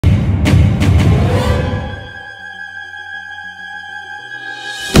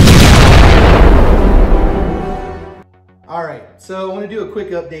so I want to do a quick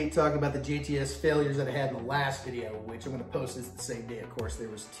update talking about the JTS failures that I had in the last video, which I'm going to post this the same day. Of course, there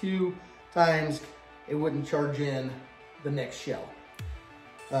was 2 times it wouldn't charge in the next shell.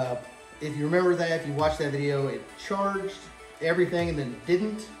 If you remember that, if you watched that video, it charged everything and then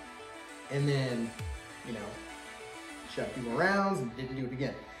didn't, and then, you know, shot a few more rounds and didn't do it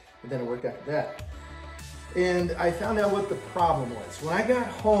again. But then it worked after that. And I found out what the problem was. When I got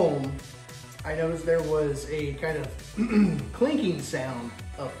home, I noticed there was a kind of clinking sound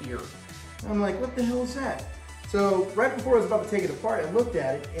up here. And I'm like, what the hell is that? So right before I was about to take it apart, I looked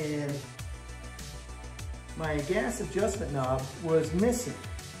at it and my gas adjustment knob was missing.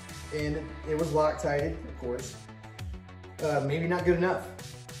 And it was Loctited, of course. Maybe not good enough.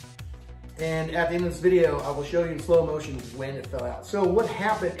 And at the end of this video, I will show you in slow motion when it fell out. So what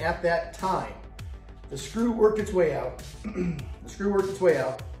happened at that time? The screw worked its way out. The screw worked its way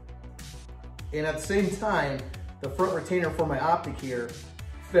out. And at the same time, the front retainer for my optic here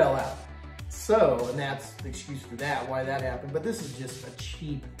fell out. So, and that's the excuse for that, why that happened. But this is just a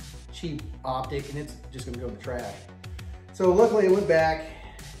cheap optic, and it's just gonna go in the trash. So luckily I went back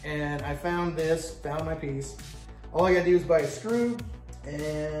and I found my piece. All I gotta do is buy a screw,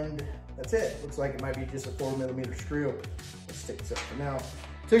 and that's it. Looks like it might be just a 4mm screw. Let's stick this up for now.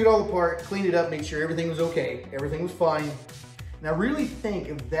 Took it all apart, cleaned it up, made sure everything was okay. Everything was fine. And I really think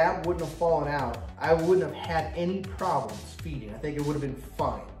if that wouldn't have fallen out, I wouldn't have had any problems feeding. I think it would have been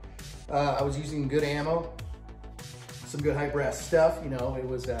fine. I was using good ammo, some good high brass stuff. You know, it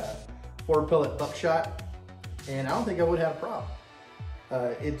was 4-pellet buckshot, and I don't think I would have a problem.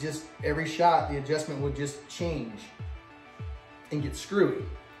 It just, every shot, the adjustment would just change and get screwy.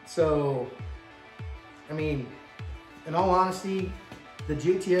 So, I mean, in all honesty, the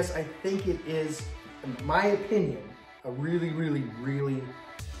JTS, I think it is, in my opinion, a really,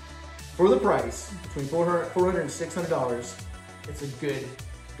 for the price, between $400 and $600, it's a good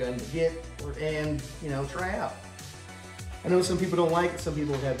gun to get and, you know, try out. I know some people don't like it, some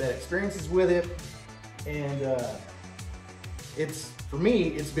people have had bad experiences with it, and for me,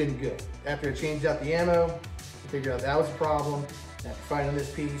 it's been good. After I changed out the ammo, I figured out that was a problem. After finding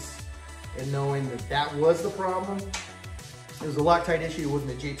this piece and knowing that that was the problem, it was a Loctite issue, it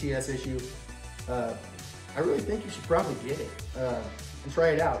wasn't a JTS issue. I really think you should probably get it and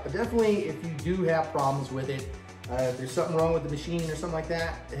try it out. But definitely, if you do have problems with it, if there's something wrong with the machine or something like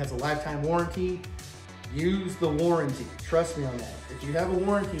that, it has a lifetime warranty, use the warranty. Trust me on that. If you have a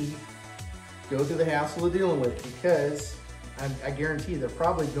warranty, go through the hassle of dealing with it, because I guarantee they're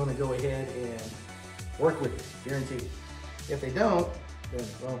probably going to go ahead and work with it, guaranteed. If they don't, then,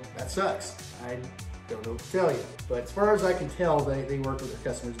 well, that sucks. I don't know what to tell you. But as far as I can tell, they work with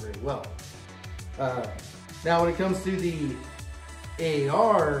their customers very well. Now, when it comes to the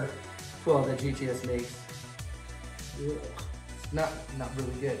AR-12 that JTS makes, it's not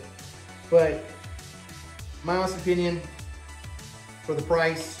really good. But my honest opinion, for the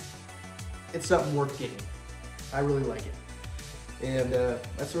price, it's something worth getting. I really like it. And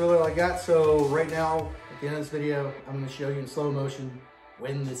that's really all I got. So right now, at the end of this video, I'm going to show you in slow motion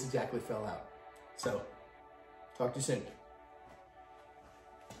when this exactly fell out. So, talk to you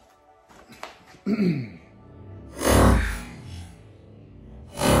soon.